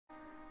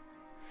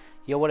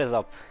Yo, what is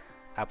up?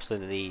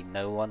 Absolutely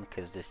no one,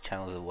 because this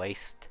channel is a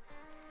waste.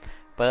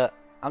 But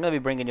I'm going to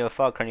be bringing you a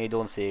Far Cry New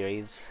Dawn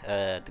series.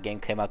 The game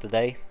came out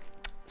today,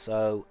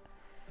 so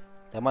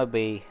there might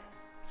be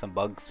some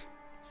bugs,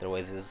 as there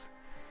always is.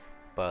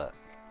 But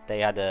they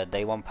had a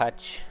day one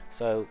patch,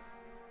 so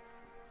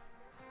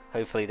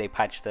hopefully they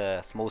patched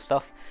the small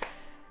stuff.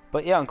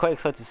 But yeah, I'm quite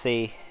excited to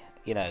see,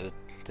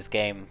 this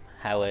game,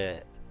 how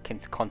it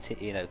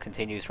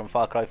continues from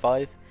Far Cry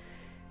 5.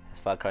 As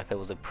Far Cry 5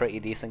 was a pretty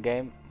decent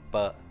game,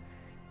 but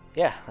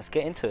yeah, let's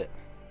get into it.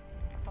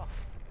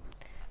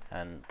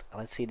 And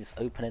let's see this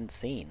opening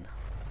scene.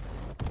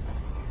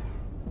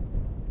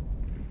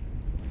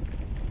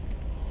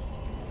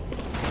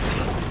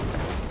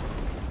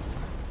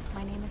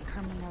 My name is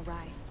Carmina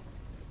Rai.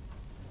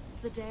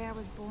 The day I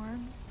was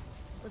born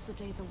was the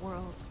day the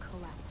world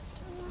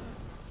collapsed.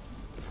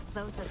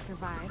 Those that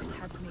survived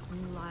had to make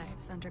new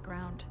lives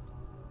underground.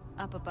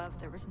 Up above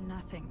there was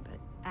nothing but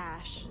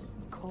ash,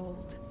 and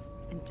cold,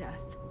 and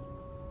death.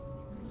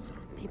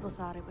 People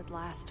thought it would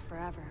last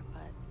forever,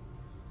 but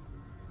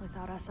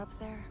without us up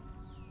there,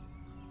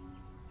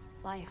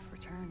 life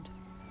returned.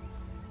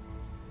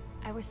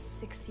 I was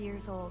 6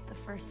 years old the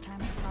first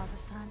time I saw the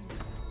sun.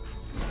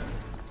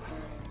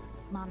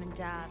 Mom and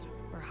Dad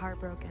were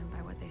heartbroken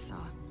by what they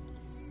saw.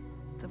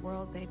 The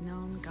world they'd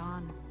known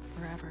gone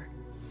forever.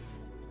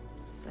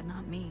 But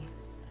not me.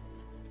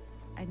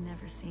 I'd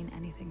never seen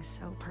anything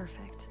so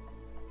perfect.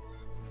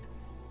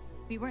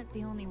 We weren't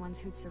the only ones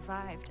who'd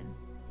survived, and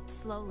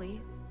slowly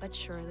but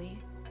surely,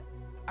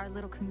 our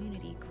little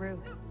community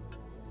grew.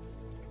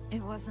 It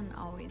wasn't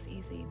always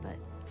easy, but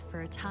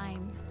for a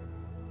time,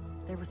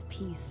 there was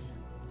peace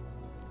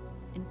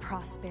and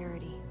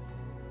prosperity.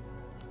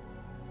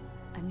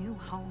 A new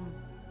home,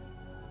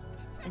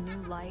 a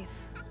new life,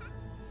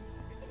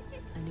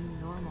 a new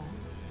normal.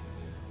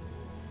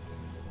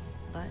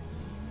 But,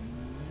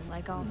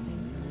 like all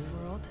things in this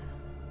world,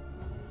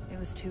 it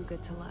was too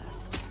good to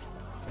last.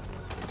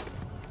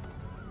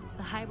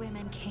 The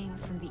Highwaymen came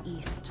from the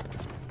east,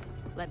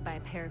 led by a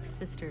pair of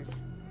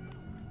sisters.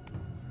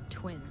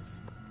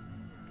 Twins.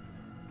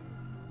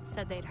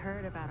 Said they'd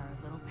heard about our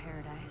little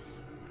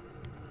paradise.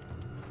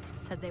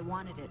 Said they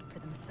wanted it for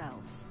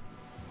themselves.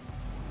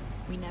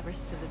 We never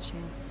stood a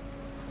chance.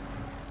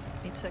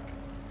 They took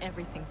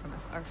everything from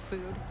us. Our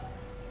food,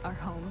 our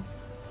homes,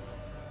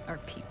 our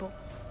people.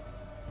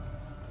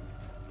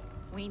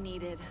 We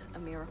needed a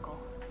miracle.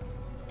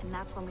 And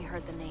that's when we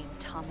heard the name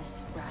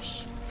Thomas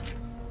Rush.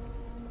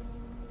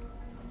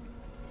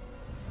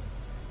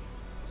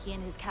 He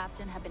and his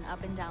captain had been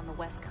up and down the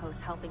West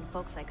Coast helping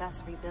folks like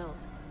us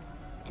rebuild.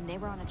 And they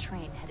were on a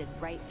train headed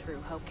right through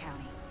Hope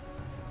County.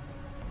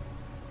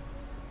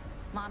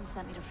 Mom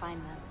sent me to find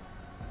them,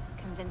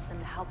 convince them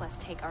to help us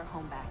take our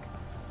home back.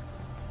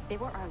 They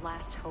were our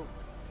last hope,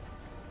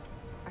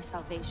 our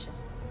salvation.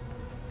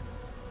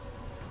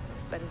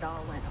 But it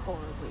all went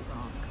horribly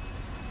wrong.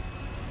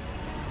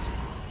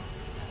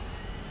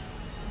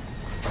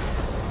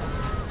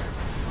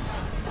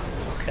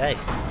 Okay,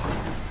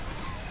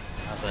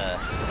 that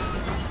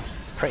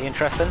was pretty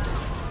interesting.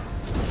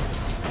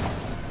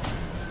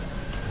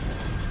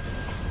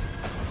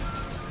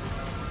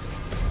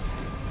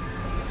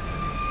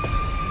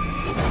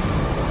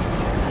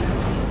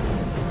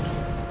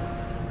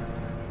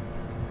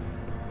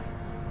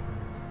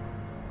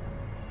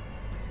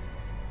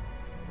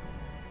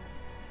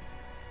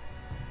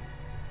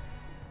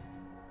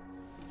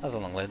 That was a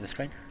long loading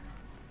screen.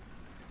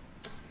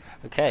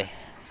 Okay,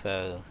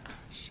 so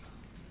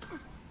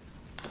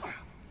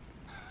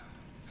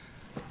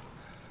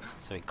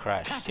he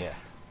crashed, Captain. yeah.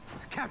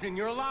 Captain,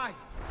 you're alive!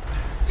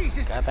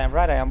 Jesus! Goddamn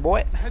right I am,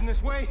 boy. Heading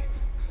this way?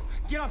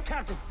 Get up,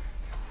 Captain!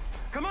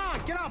 Come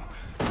on, get up!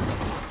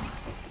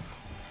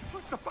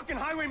 What's the fucking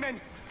highwaymen?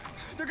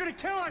 They're gonna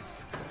kill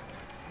us!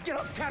 Get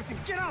up, Captain,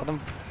 get up! I mean,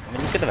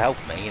 you could have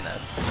helped me,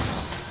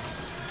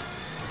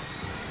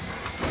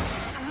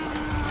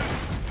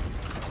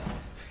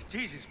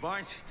 Jesus,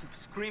 Barnes, keep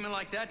screaming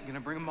like that, you're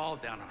gonna bring them all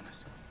down on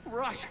us.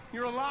 Rush,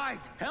 you're alive!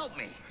 Help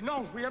me!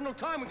 No, we have no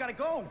time, we gotta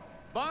go!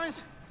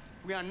 Barnes,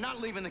 we are not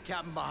leaving the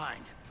captain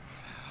behind.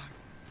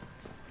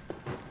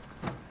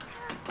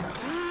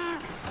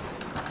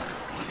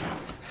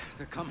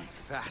 They're coming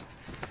fast.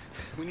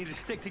 We need to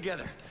stick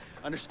together.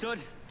 Understood?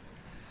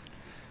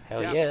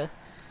 Hell Yeah. yeah.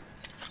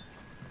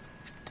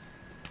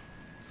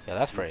 Yeah,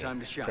 that's No time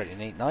to shine. pretty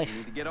neat knife. We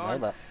need to get I know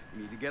armed. that.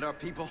 We need to get our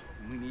people.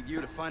 And we need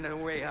you to find a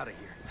way out of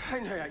here. I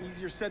know, yeah,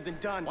 easier said than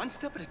done. One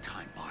step at a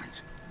time,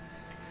 Barnes.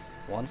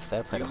 One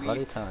step at You a bloody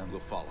lead, time. we'll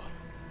follow.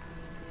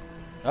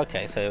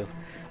 Okay, so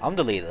I'm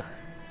the leader.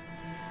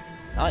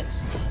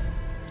 Nice.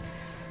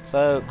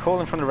 So,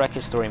 crawling from the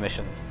wreckage story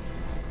mission.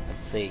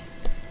 Let's see.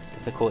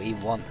 Difficulty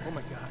 1. Oh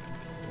my god.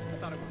 I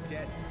thought it was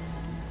dead.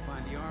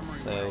 Find the armory.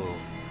 So,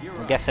 You're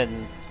I'm up.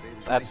 guessing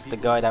that's the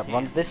guy that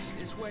runs this.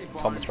 This way,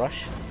 Barnes. Thomas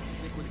Rush.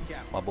 Stick with the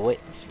captain. My boy.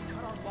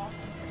 Cut our losses.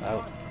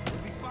 Oh.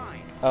 We'll be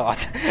fine. Oh,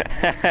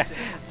 I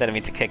didn't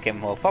mean to kick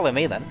him. Well, follow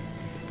me then.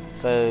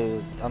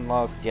 So,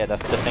 unlock, yeah,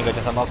 that's the thing I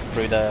just unlocked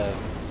through the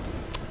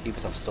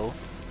Ubisoft store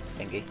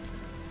thingy.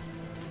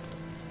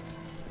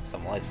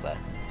 some lights there.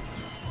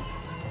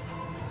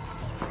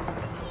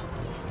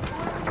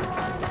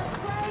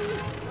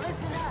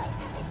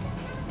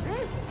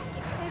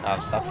 Oh,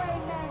 I'm stuck.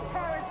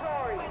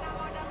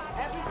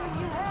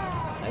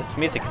 This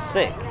music is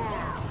sick.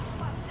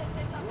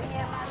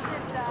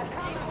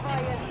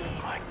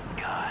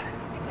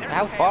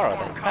 How far are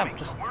they? Damn,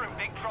 just...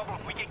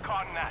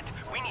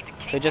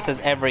 So just as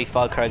every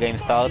Far Cry game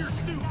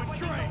starts,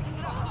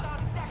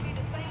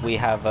 we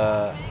have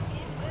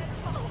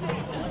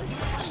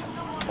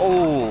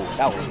oh,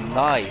 that was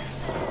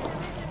nice.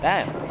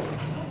 Damn,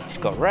 she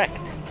got wrecked.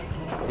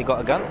 Has he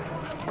got a gun?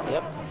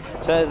 Yep.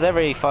 So as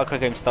every Far Cry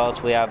game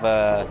starts, we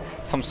have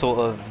some sort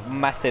of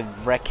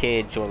massive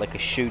wreckage or like a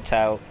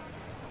shootout.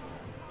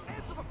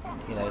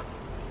 You know,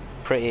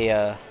 pretty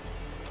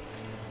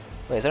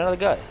wait, is there another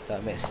guy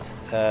that I missed?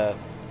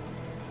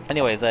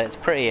 Anyways, it's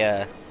pretty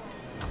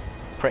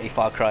pretty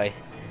Far Cry.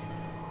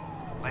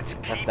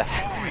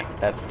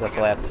 That's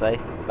all I have to say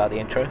about the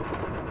intro.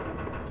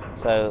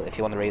 So if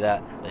you want to read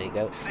that, there you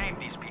go.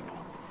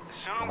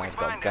 And I've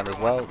got a gun as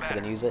well.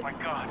 Couldn't use it.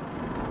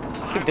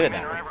 Keep doing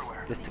that. It's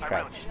just to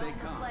crouch.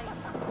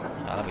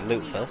 Oh, let me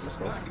loot first, of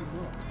course.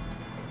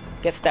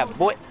 Get stabbed,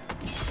 boy.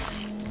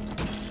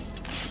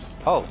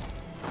 Oh.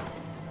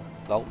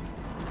 Lol.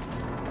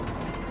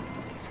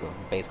 He's got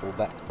a baseball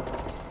bat.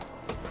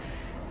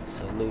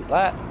 So loot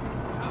that.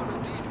 How do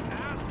these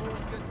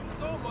assholes get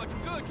so much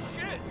good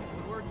shit?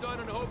 When we're done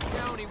in Hope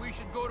County, we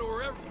should go to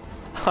wherever.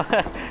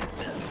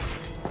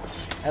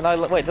 And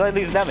wait, did I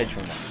lose damage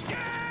from that?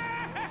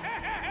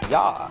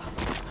 Yeah.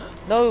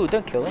 No,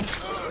 don't kill him.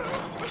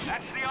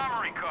 That's the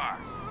armory car.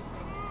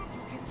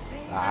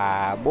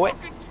 Ah, boy.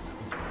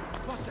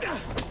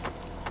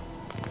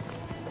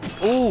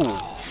 Ooh.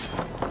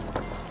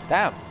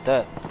 Damn,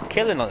 the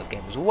killing on this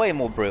game was way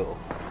more brutal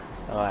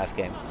than the last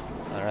game.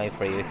 Alright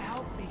for you.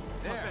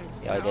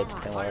 Yeah, I did.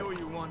 Don't worry.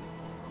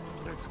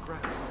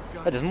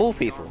 Oh, there's more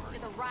people.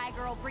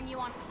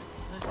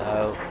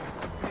 No.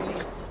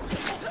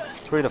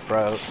 Through the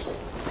throat.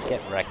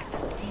 Get wrecked.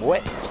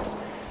 What?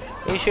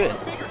 Who are you shooting?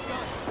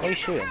 Who are you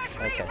shooting?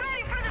 Okay.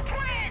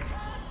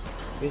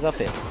 Who's up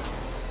here?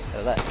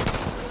 Oh, that.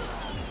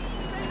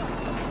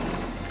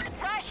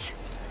 Rush!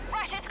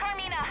 Rush, it's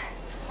Carmina!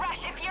 Rush,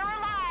 if you're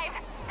alive,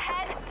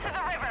 head to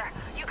the river.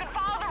 You can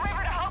follow the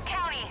river to Hope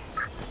County.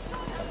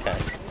 Okay.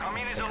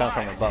 They come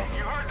from above.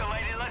 You heard the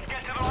lady. Let's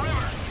get to the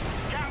river.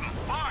 Captain,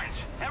 Barnes,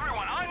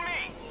 everyone on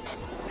me.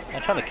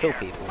 I'm trying to kill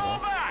people, Fall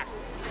man. back.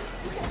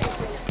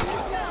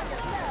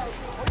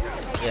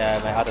 Yeah,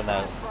 mate, I don't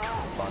know.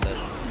 Find it.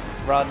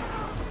 Run.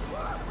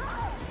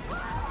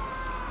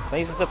 Can I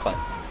use the zipline?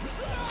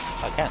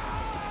 I can.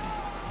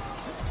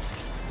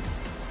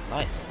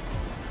 Nice.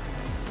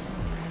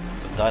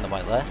 Some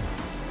dynamite there.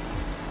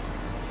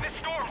 This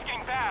storm's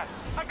getting bad.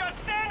 I've got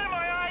sand in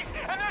my eyes,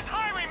 and there's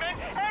highwaymen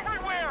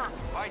everywhere.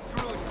 Fight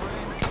through it,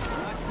 friend.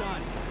 We're not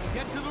done.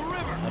 Get to the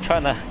river. I'm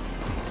trying to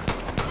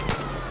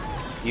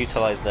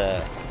utilize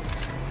the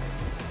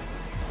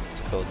what's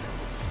it called?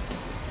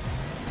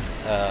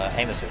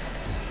 Aim assist.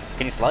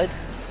 Can you slide?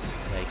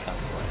 No, you can't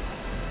slide.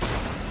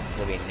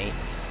 That'd be neat.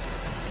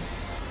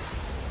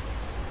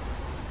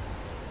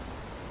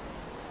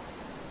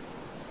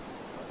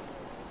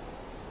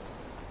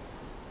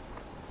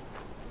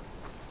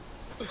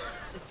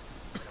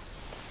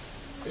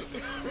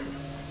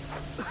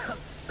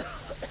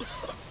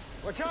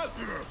 Watch out!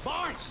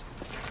 Barnes!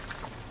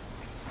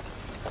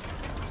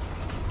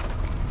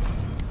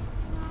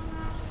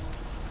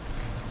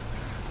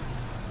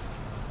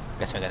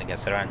 Guess we're gonna get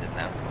surrounded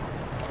now.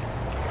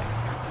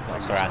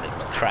 Not surrounded,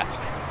 but trapped.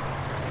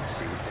 Let's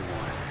see what they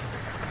want.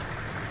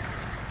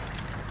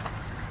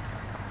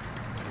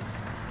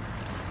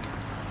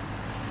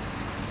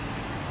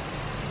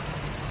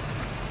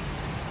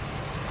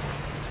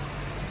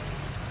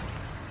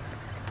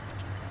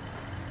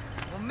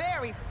 Well,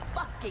 Merry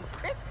fucking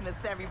Christmas,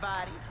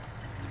 everybody.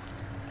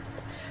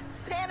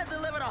 Santa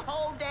delivered a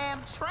whole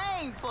damn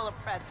train full of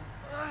presents.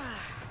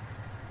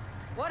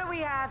 What do we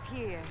have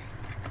here?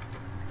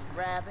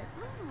 Rabbits.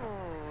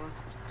 Oh.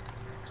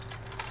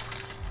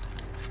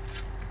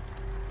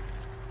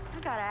 I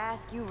gotta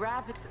ask you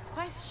rabbits a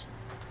question.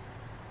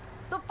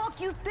 The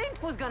fuck you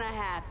think was gonna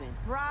happen?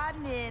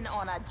 Riding in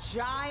on a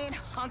giant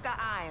hunk of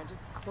iron,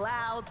 just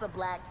clouds of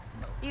black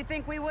snow. You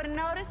think we wouldn't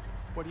notice?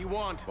 What do you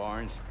want?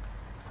 Barnes.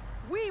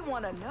 We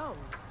want to know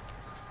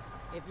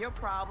if you're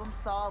problem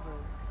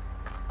solvers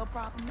or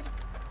problem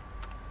makers.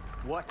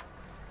 What?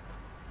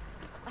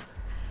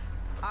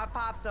 Our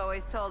pops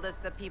always told us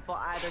that people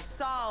either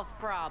solve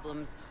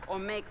problems or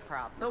make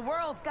problems. The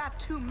world's got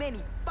too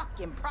many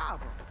fucking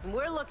problems. And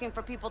we're looking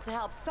for people to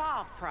help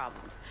solve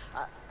problems.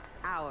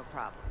 Our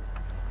problems.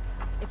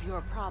 If you're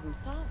a problem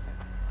solver,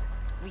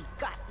 we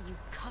got you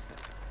covered.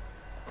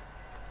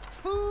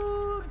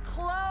 Food,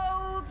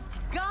 clothes,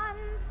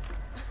 guns.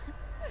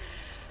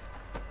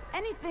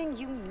 Anything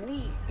you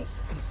need.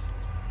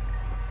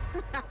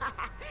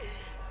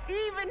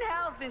 Even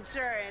health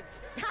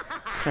insurance.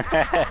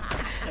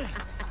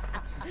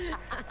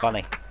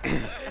 Funny.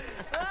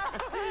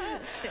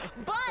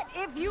 But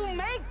if you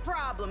make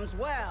problems,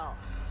 well,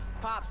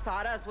 Pops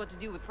taught us what to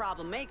do with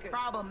problem makers.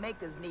 Problem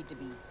makers need to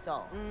be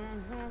solved.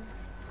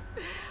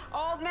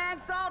 Old man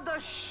solved a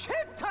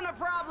shit ton of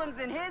problems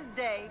in his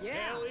day. Yeah.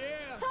 Hell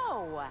yeah.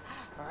 So,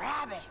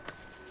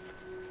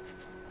 rabbits.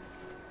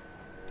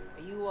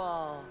 Are you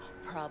all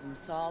problem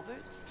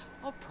solvers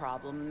or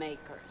problem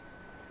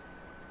makers?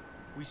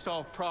 We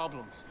solve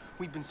problems.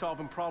 We've been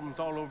solving problems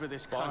all over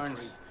this country.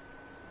 Barnes.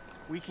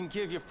 We can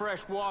give you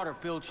fresh water,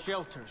 build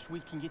shelters. We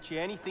can get you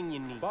anything you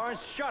need.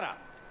 Barnes, shut up.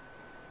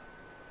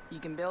 You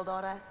can build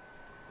all that?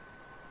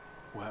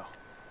 Well,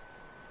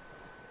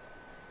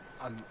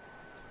 I'm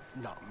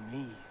not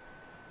me,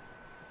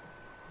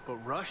 but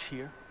Rush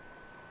here.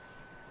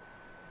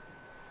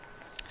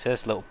 So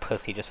this little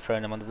pussy just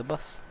throwing him under the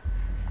bus.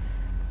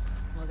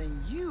 Well, then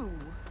you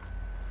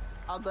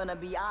are gonna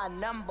be our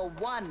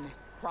 #1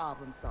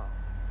 problem solver.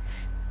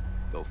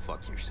 Go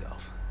fuck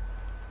yourself.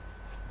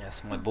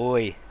 Yes, my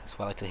boy. That's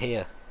what I like to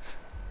hear.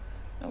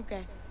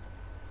 Okay.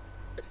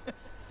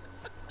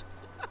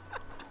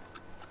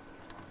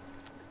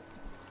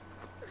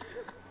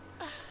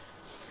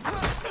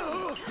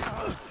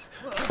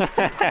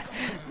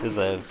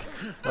 Deserved.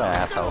 What an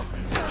asshole.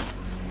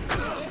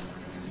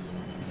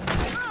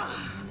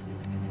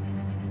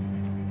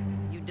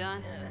 You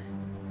done?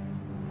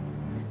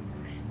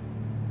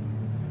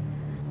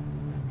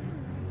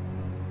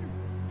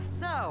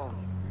 So,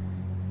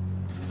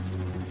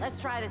 let's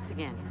try this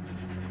again.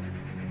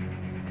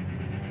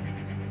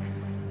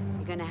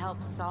 You gonna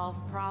help solve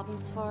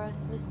problems for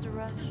us, Mr.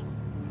 Rush?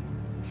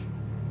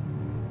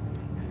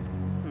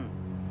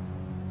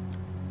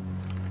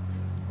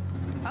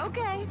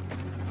 Okay.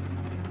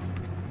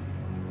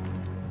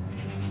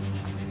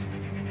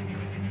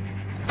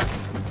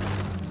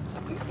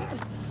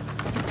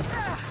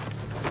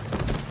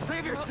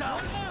 Save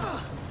yourself!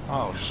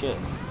 Oh shit.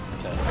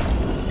 Okay.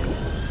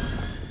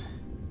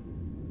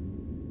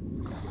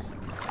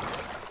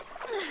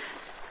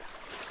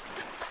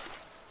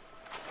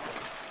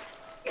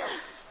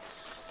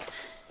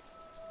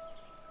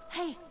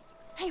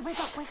 Hey, wake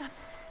up, wake up.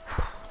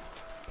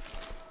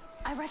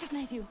 I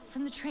recognize you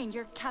from the train.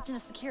 You're captain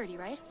of security,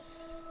 right?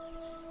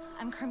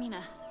 I'm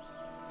Carmina.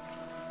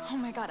 Oh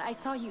my god, I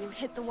saw you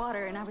hit the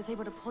water and I was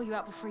able to pull you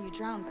out before you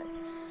drowned, but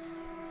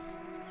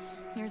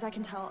near as I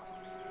can tell,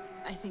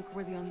 I think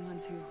we're the only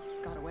ones who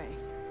got away.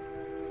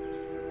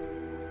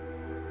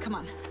 Come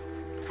on.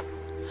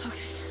 Okay.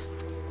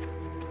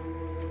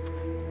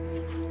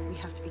 We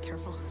have to be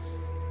careful.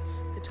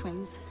 The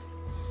twins,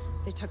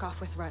 they took off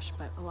with Rush,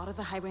 but a lot of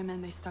the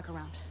highwaymen, they stuck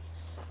around.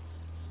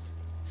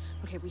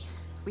 Okay,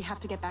 we have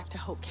to get back to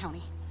Hope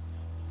County.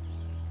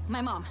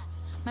 My mom,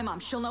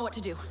 she'll know what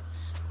to do.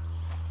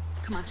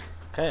 Come on.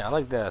 Okay, I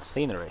like the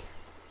scenery.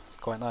 It's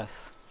quite nice.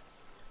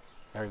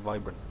 Very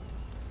vibrant.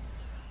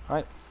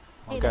 Alright,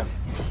 I'll go.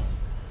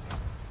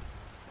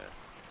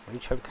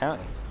 Reach Hope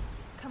County.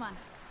 Come on.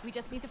 We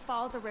just need to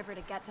follow the river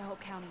to get to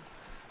Hope County.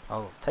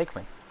 Oh, take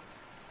me.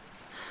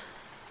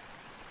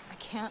 I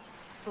can't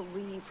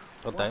believe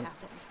Well, what don't.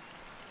 happened.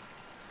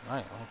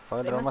 Right, I'll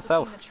follow They it on must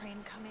have myself. seen the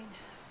train coming.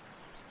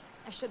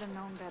 I should have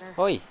known better.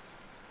 Oi!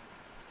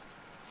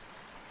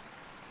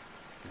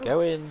 Those Go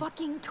in.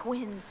 fucking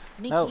twins,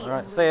 Nikki Oh, and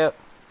alright, Lou. see ya.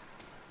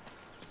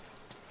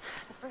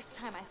 The first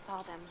time I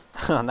saw them,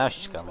 Oh, now they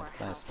she's came to coming.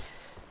 our Nice. house.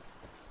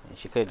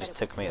 She could have Said just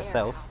it took was me their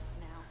herself. house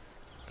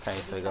now. Okay,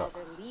 so we They'd got.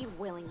 either leave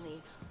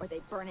willingly or they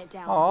burn it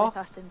down Aw. with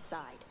us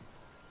inside.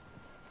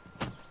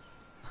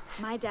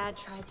 My dad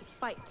tried to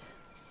fight,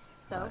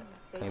 so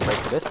they Can you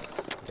break this?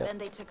 then Yep.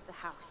 they took the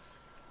house.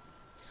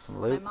 Some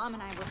My loot. mom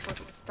and I were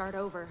forced to start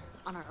over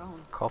on our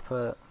own.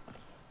 Copper.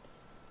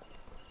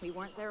 We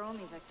weren't their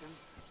only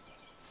victims.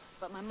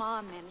 But my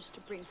mom managed to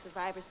bring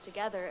survivors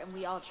together and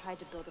we all tried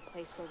to build a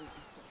place where we'd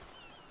be safe.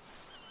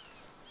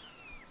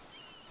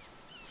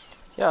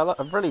 Yeah,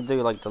 I really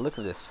do like the look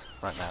of this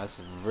right now. This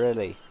is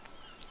really,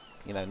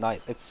 you know,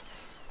 nice. It's,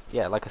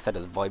 yeah, like I said,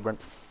 it's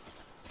vibrant.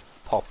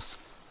 Pops.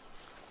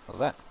 What's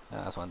that?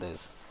 Yeah, that's one of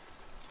those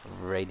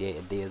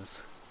radiated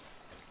deers.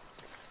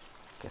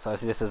 Okay, so I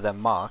see this is their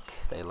mark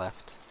they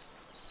left.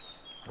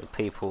 With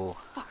people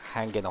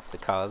hanging off the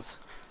cars.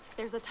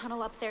 There's a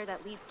tunnel up there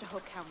that leads to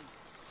Hope County.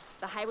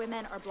 The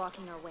highwaymen are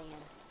blocking our way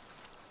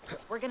in.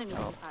 We're gonna need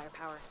some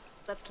firepower.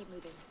 Let's keep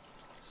moving.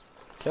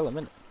 Kill him,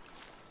 innit?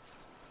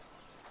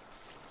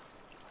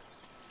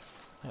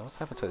 Yeah, what's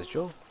happened to his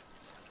jaw?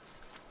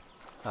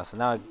 Oh, so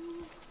now I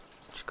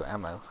just got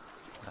ammo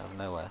out of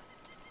nowhere.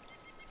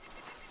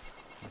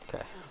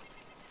 Okay.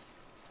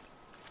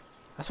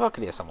 I swear I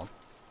could hear someone.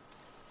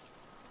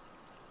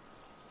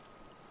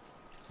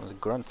 Someone's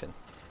grunting.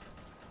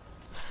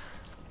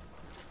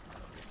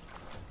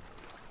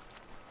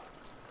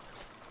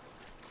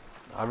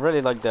 I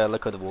really like the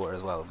look of the water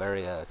as well,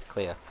 very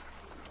clear.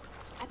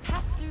 I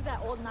passed through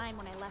that old mine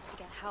when I left to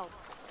get help.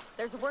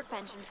 There's a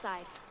workbench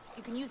inside.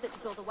 You can use it to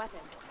build a weapon.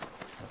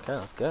 Okay,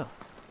 let's go.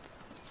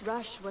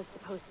 Rush was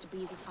supposed to be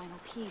the final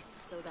piece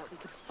so that we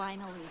could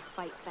finally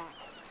fight back.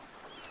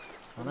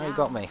 I know you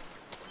got me.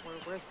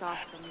 We're worse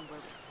off than we were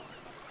before.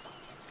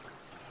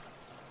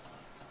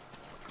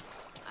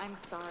 I'm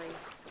sorry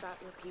about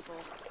your people.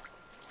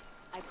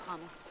 I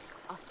promise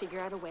I'll figure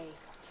out a way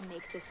to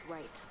make this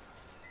right.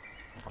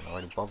 I'm not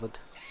already bothered.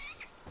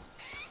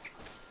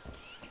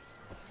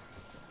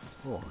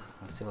 Oh,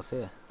 let's see what's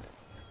here.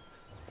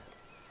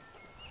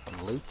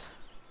 Some loot.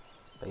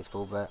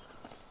 Baseball bat.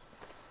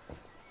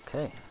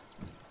 Okay.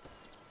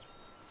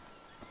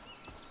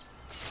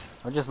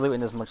 I'm just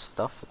looting as much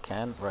stuff I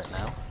can right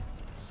now.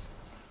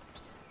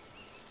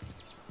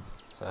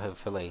 So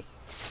hopefully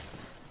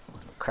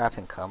when the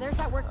crafting comes, There's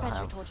that workbench I'll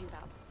I have told you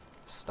about.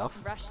 stuff.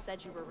 Rush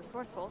said you were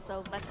resourceful,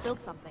 so let's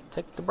build something.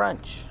 Take the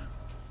branch.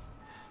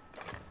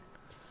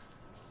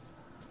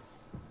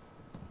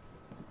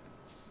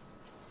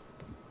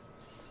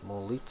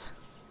 More loot.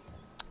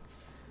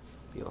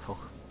 Beautiful.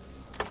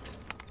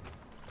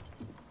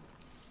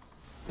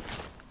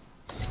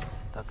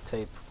 Duct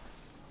tape.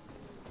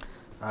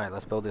 Alright,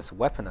 let's build this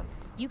weapon then.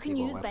 You See can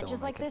what use weapon benches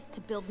we'll like make it. this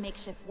to build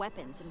makeshift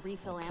weapons and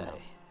refill ammo.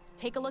 Okay.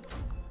 Take a look.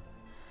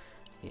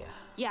 Yeah.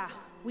 Yeah,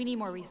 we need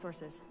more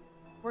resources.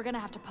 We're gonna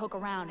have to poke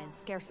around and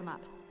scare some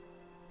up.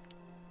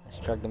 Let's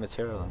drag the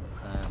material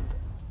and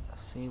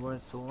see where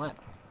it's all at.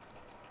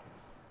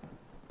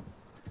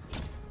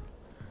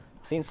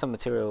 I've seen some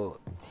material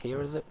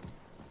here, is it?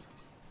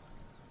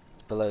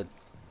 Below.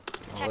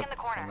 Check in the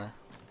corner.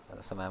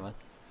 Some ammo.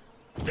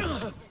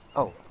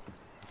 Oh,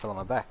 it fell on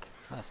my back.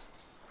 Nice.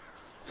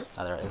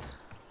 Ah, there it is.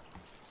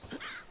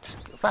 Just,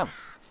 fam,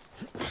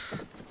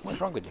 what's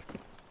wrong with you?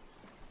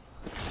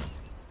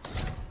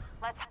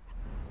 Let's...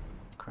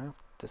 Craft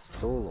the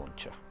soul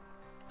launcher.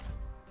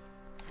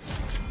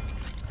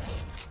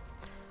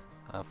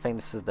 I think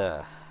this is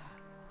the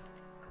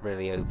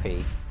really OP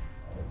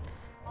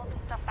Hold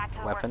some stuff back to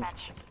the weapon.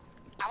 workbench.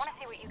 I want to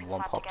see what you can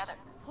One slap pops. together.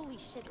 Holy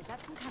shit, is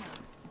that some kind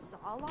of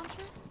saw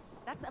launcher?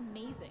 That's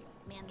amazing.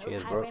 Man, those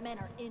Cheers, bro. highwaymen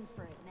are in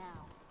for it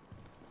now.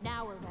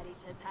 Now we're ready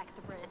to attack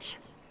the bridge.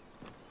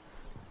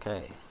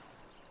 Okay.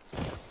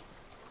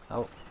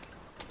 Oh.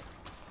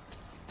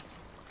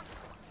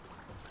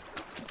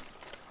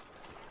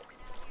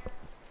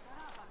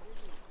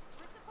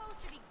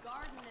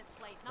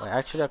 Wait,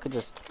 actually I could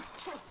just...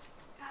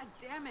 God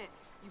damn it.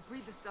 You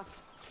breathe the stuff.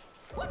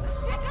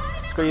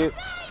 Screw you.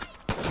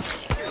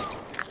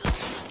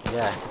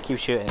 Yeah, keep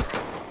shooting.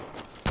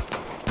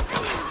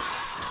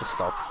 Just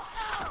stop.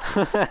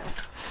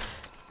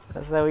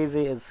 That's how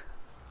easy it is.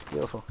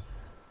 Beautiful.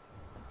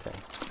 Okay.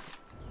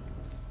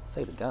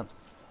 Save the gun.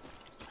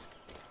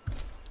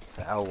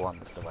 So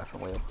L1 is the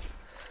weapon wheel.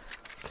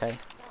 Okay.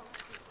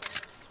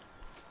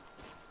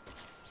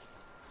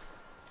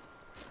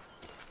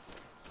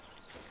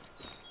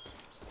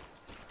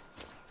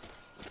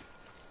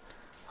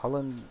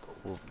 Holland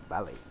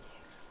Valley.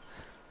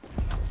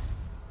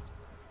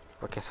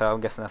 Okay, so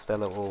I'm guessing that's their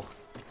little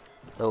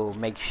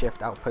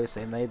makeshift outpost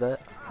they made there.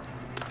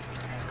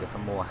 Let's get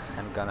some more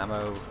handgun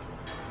ammo,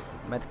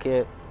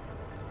 medkit.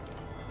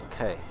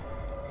 Okay.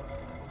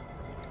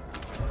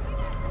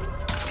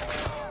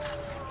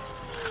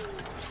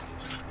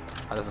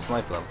 Oh, there's a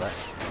sniper up there.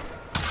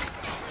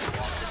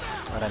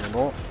 Not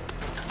anymore.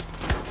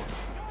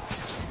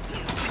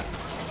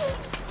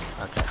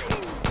 Okay.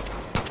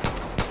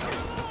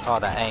 Oh,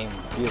 that aim,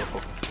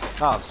 beautiful.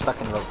 Oh, I'm stuck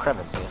in a little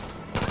crevice here.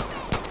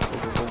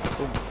 Boom, boom, boom,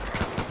 boom.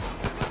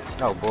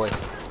 Oh boy.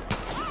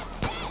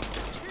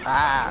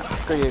 Ah,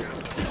 screw you.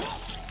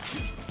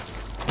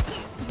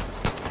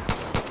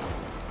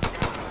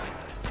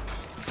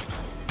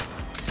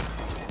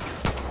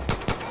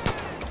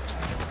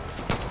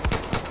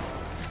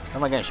 Where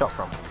am I getting shot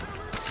from?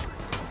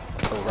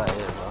 That's all that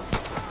is, right?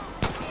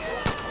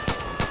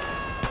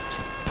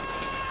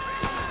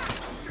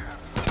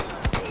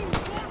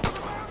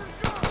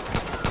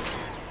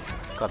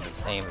 God,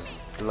 this aim is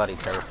bloody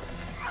terrible.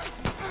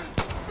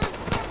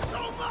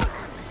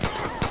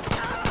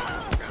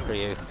 Screw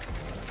you.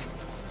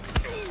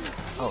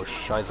 Oh,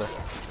 shizer.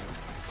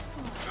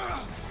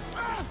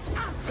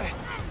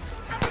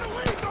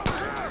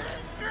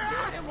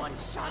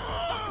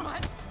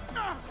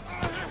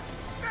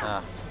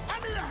 Ah.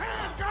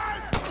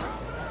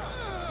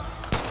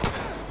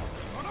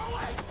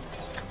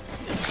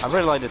 I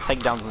really like the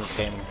takedowns in this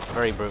game.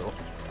 Very brutal.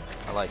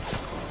 I like it.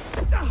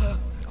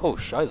 Oh,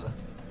 shizer.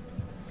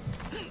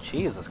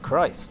 Jesus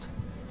Christ.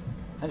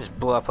 I just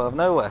blew up out of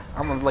nowhere.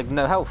 I'm on like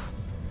no health.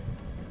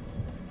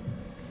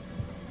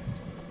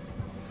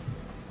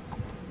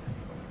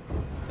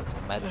 Take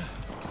some meds.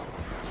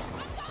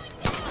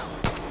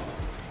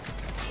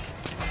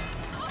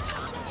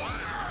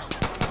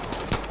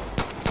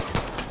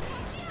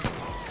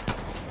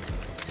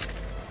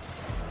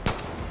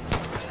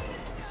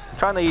 I'm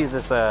trying to use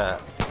this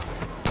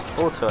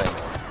auto aim.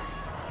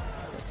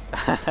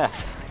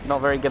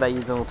 Not very good at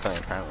using auto aim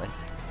apparently.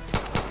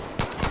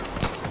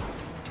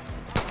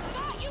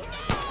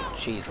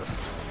 Jesus.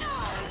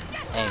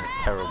 This aim's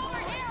terrible.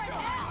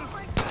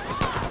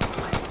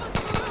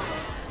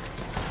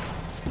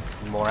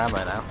 More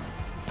ammo now.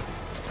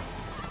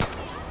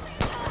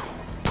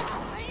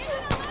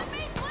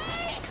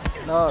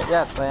 No,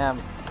 yes I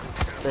am.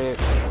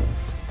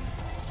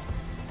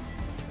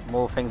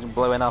 More things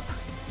blowing up.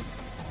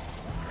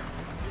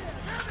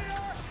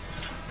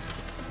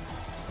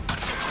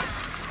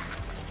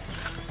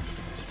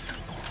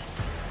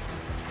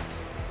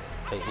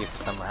 Take you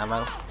for some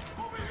ammo.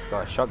 He's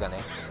got a shotgun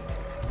here.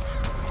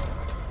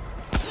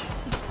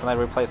 Can I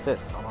replace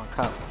this? Oh, I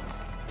can't.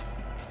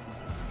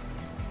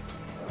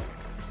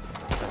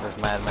 There's this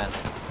madman.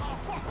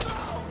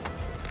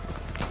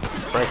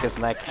 Break his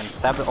neck and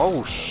stab it.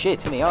 Oh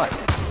shit, in the eye.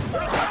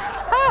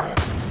 Ah!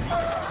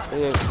 Ew.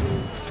 The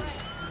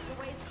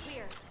way's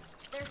clear.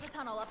 There's the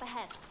tunnel up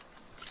ahead.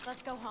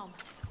 Let's go home.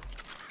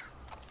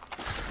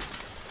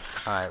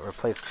 Alright,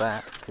 replace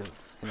that,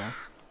 because, you know,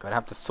 gotta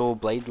have the saw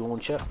blade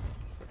launcher.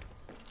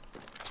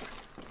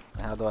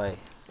 How do I...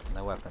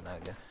 no weapon, there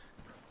we go.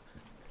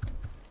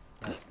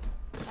 No.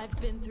 I've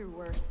been through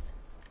worse.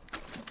 I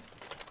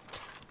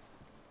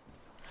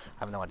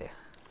have no idea.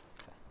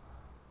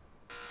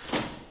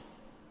 Okay.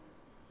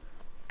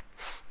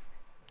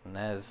 And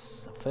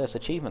there's the first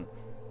achievement.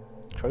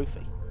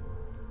 Trophy.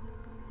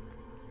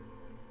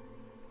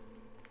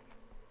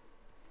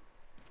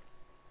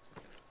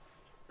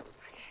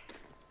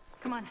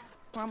 Come on,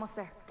 we're almost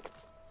there.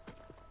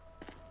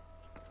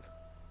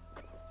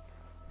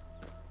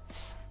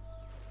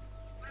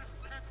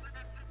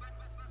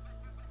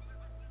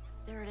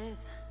 There it is.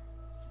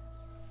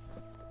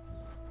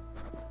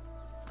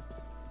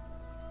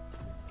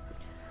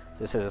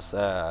 This is,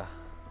 I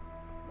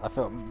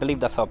believe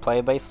that's our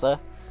player base there.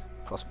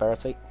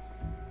 Prosperity.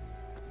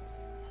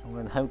 And we're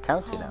in home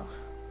county now.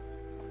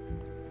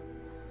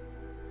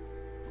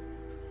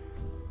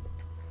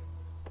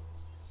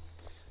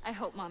 I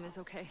hope Mom is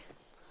okay.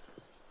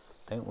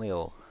 Don't we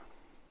all?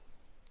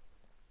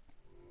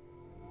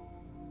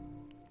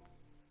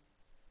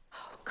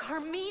 Oh,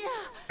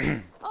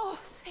 Carmina! Oh,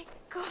 thank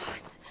God.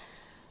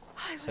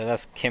 So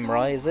that's Kim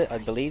Rai, is it? I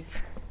believe.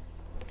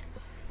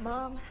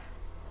 Mom.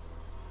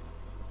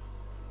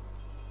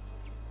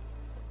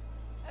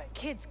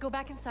 Kids, go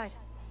back inside.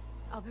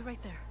 I'll be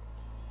right there.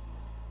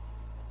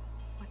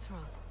 What's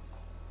wrong?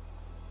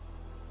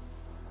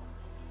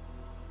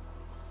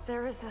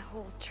 There is a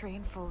whole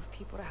train full of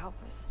people to help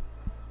us.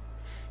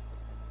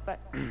 But...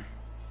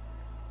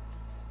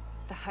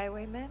 the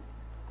highwaymen?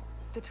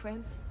 The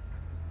twins?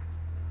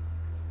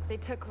 They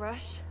took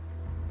Rush.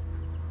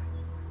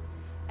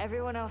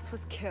 Everyone else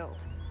was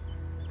killed.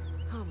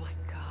 Oh my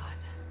God.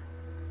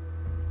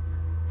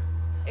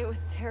 It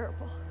was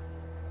terrible.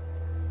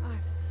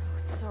 I'm so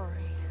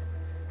sorry.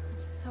 I'm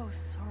so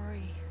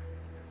sorry.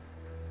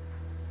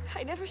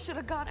 I never should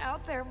have gone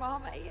out there,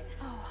 Mom.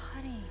 Oh,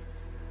 honey.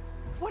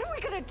 What are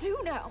we gonna do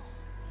now?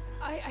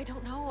 I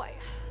don't know.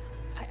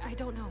 I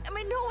don't know. I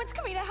mean, no one's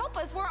coming to help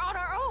us. We're on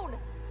our own.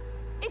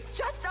 It's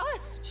just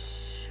us.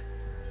 Shh.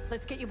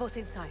 Let's get you both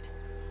inside.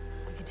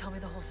 You can tell me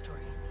the whole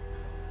story.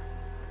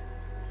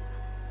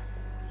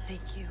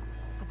 Thank you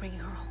for bringing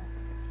her home.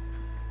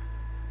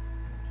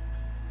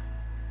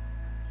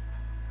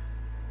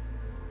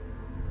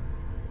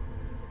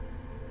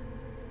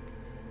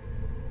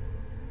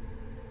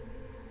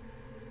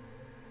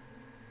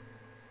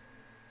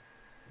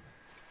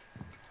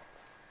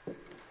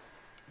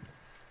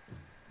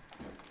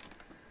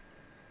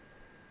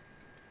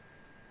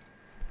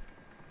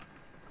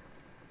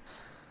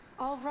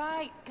 All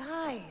right,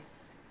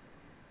 guys.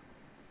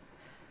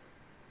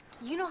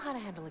 You know how to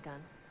handle a gun.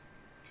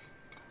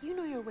 You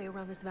know your way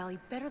around this valley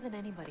better than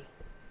anybody.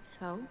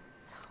 So?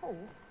 So?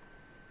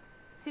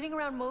 Sitting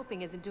around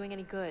moping isn't doing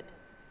any good.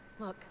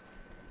 Look,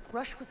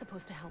 Rush was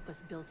supposed to help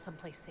us build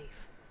someplace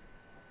safe.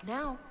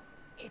 Now,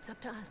 it's up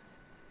to us.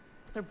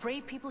 There are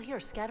brave people here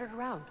scattered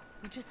around.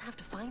 We just have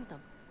to find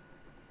them.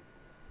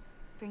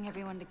 Bring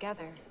everyone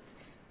together.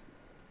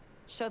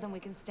 Show them we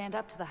can stand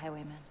up to the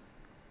highwaymen.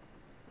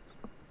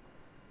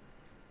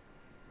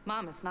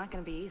 Mom, it's not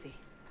gonna be easy.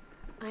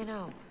 I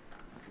know.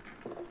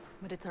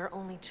 But it's our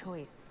only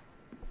choice.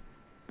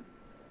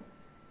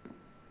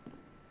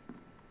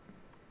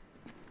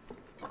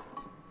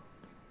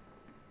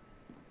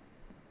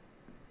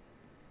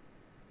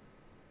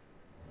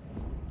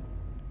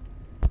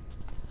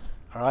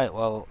 Alright,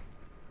 well,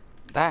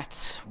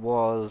 that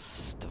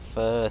was the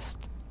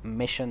first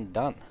mission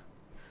done.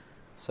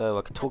 So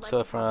I could talk to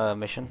her for a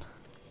mission.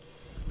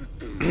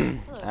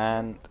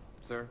 And...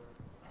 Sir?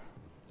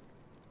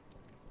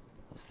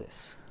 What's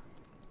this?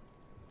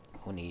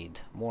 We need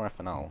more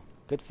ethanol.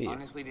 Good for you.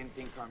 Honestly, didn't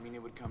think Carmina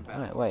would come back.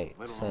 Alright, wait.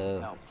 Let alone So,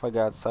 with help. if I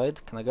go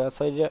outside, can I go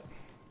outside yet?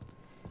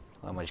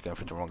 Or am I just going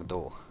through the wrong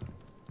door?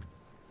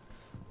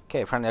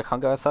 Okay, apparently I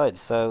can't go outside,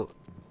 so...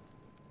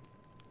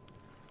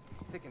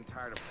 Sick and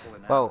tired of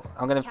pulling Well, out.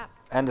 I'm going to Cap,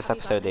 end this have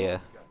you got episode it?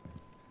 here.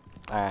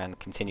 And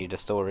continue the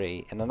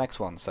story in the next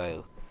one,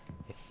 so...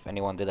 If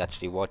anyone did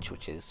actually watch,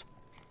 which is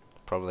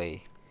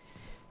probably...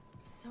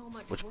 So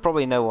much Which work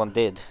probably to no do. one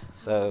did, How will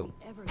so...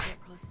 we ever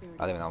get prosperity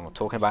I don't know what I'm to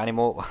talking about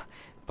anymore.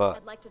 But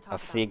I'd like to talk I'll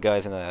see you about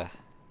guys in the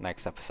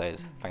next episode.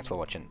 Thanks for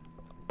watching.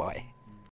 Bye.